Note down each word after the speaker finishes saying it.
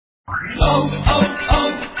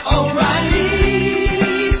O'Reilly.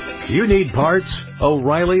 You need parts?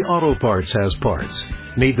 O'Reilly Auto Parts has parts.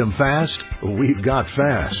 Need them fast? We've got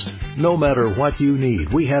fast. No matter what you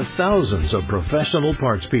need, we have thousands of professional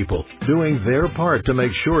parts people doing their part to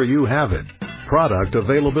make sure you have it. Product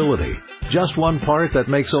availability. Just one part that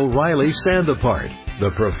makes O'Reilly stand apart.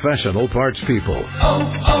 The professional parts people.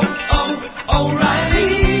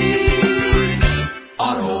 O'Reilly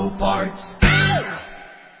Auto Parts.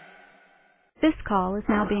 This call is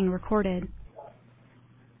now being recorded.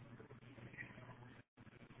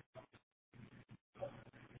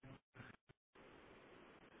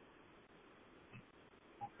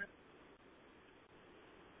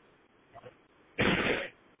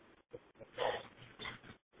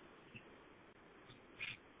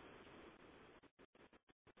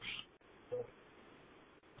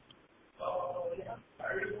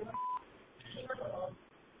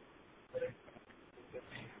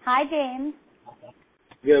 Hi, James.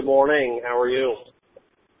 Good morning. How are you?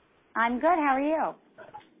 I'm good. How are you?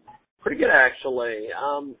 Pretty good, actually.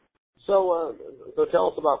 So tell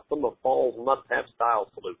us about some of fall's must-have style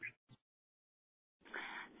solutions.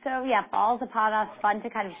 So, yeah, fall's upon us. Fun to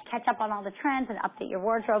kind of catch up on all the trends and update your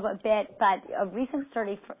wardrobe a bit. But a recent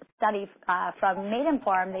study from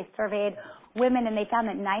Maidenform, they surveyed women, and they found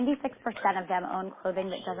that 96% of them own clothing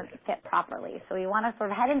that doesn't fit properly. So we want to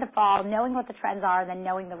sort of head into fall knowing what the trends are and then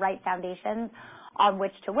knowing the right foundations on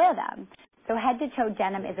which to wear them. So head-to-toe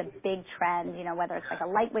denim is a big trend, you know, whether it's like a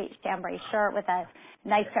lightweight chambray shirt with a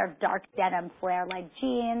nice pair of dark denim flare-like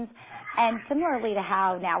jeans. And similarly to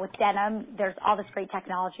how now with denim, there's all this great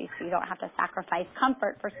technology, so you don't have to sacrifice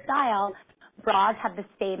comfort for style. Bras have the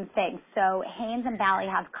same thing. So Hanes and Bally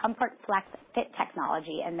have Comfort Flex Fit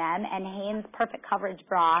technology in them, and Hanes Perfect Coverage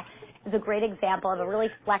Bra is a great example of a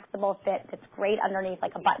really flexible fit that's great underneath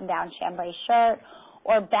like a button-down chambray shirt.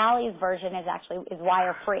 Or Bally's version is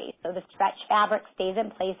wire-free. So the stretch fabric stays in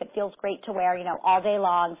place. It feels great to wear, you know, all day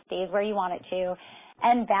long, stays where you want it to.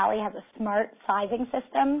 And Bally has a smart sizing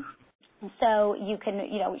system. So you can,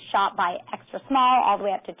 you know, shop by extra small all the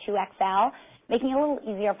way up to 2XL, making it a little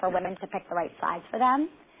easier for women to pick the right size for them.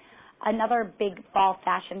 Another big fall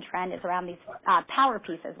fashion trend is around these power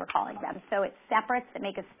pieces, we're calling them. So it's separates that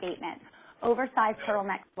make a statement. Oversized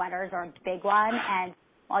turtleneck sweaters are a big one, and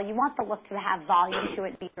while you want the look to have volume to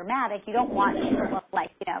it, be dramatic, you don't want it to look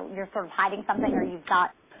like, you know, you're sort of hiding something or you've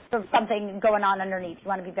got sort of something going on underneath. You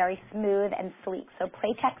want to be very smooth and sleek. So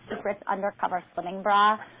Playtex Secrets Undercover Slimming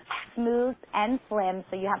Bra, smooth and slim,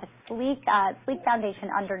 so you have a sleek foundation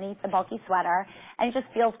underneath the bulky sweater, and it just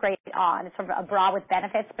feels great on. It's sort of a bra with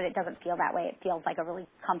benefits, but it doesn't feel that way. It feels like a really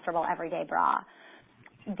comfortable everyday bra.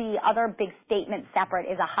 The other big statement separate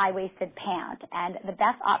is a high-waisted pant, and the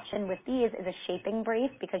best option with these is a shaping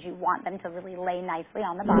brief because you want them to really lay nicely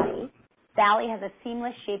on the body. Bally has a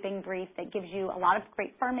seamless shaping brief that gives you a lot of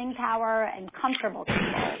great firming power and comfortable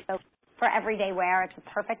control. So for everyday wear, it's a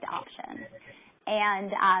perfect option.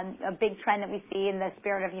 And a big trend that we see in the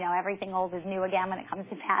spirit of, you know, everything old is new again when it comes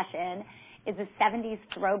to fashion is the 70s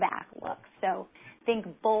throwback look. So think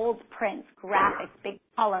bold prints, graphics, big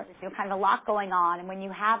colors, you know, kind of a lot going on. And when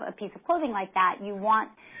you have a piece of clothing like that, you want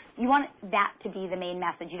that to be the main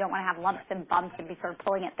message. You don't want to have lumps and bumps and be sort of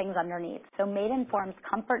pulling at things underneath. So Maidenform's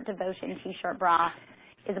Comfort Devotion t-shirt bra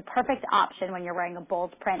is a perfect option when you're wearing a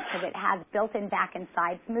bold print because it has built-in back and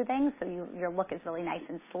side smoothing, so your look is really nice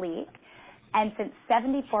and sleek. And since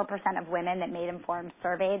 74% of women that Maidenform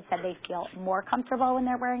surveyed said they feel more comfortable when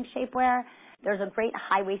they're wearing shapewear, there's a great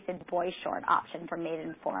high-waisted boy short option from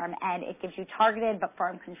Maidenform, and it gives you targeted but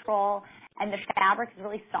firm control, and the fabric is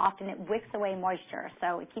really soft and it wicks away moisture,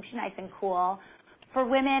 so it keeps you nice and cool. For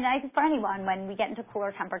women, I think for anyone, when we get into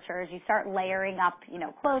cooler temperatures, you start layering up, you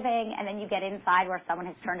know, clothing, and then you get inside where someone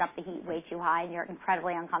has turned up the heat way too high and you're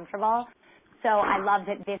incredibly uncomfortable. So I love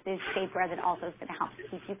that this is shapewear that also is going to help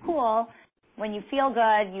keep you cool. When you feel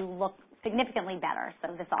good, you look significantly better.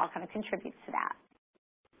 So this all kind of contributes to that.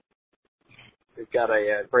 We've got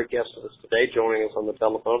a great guest with us today joining us on the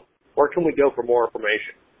telephone. Where can we go for more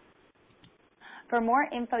information? For more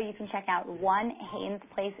info, you can check out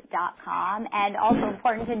onehanesplace.com. And also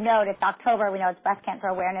important to note, it's October. We know it's Breast Cancer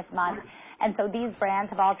Awareness Month. And so these brands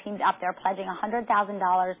have all teamed up. They're pledging $100,000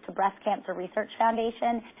 to Breast Cancer Research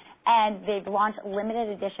Foundation. And they've launched limited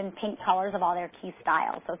edition pink colors of all their key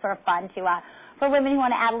styles. So it's sort of fun to, for women who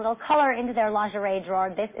want to add a little color into their lingerie drawer,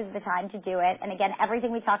 this is the time to do it. And again,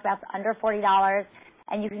 everything we talked about is under $40.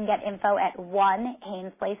 And you can get info at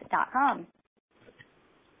onehanesplace.com.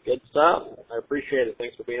 Good stuff. I appreciate it.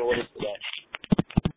 Thanks for being with us today.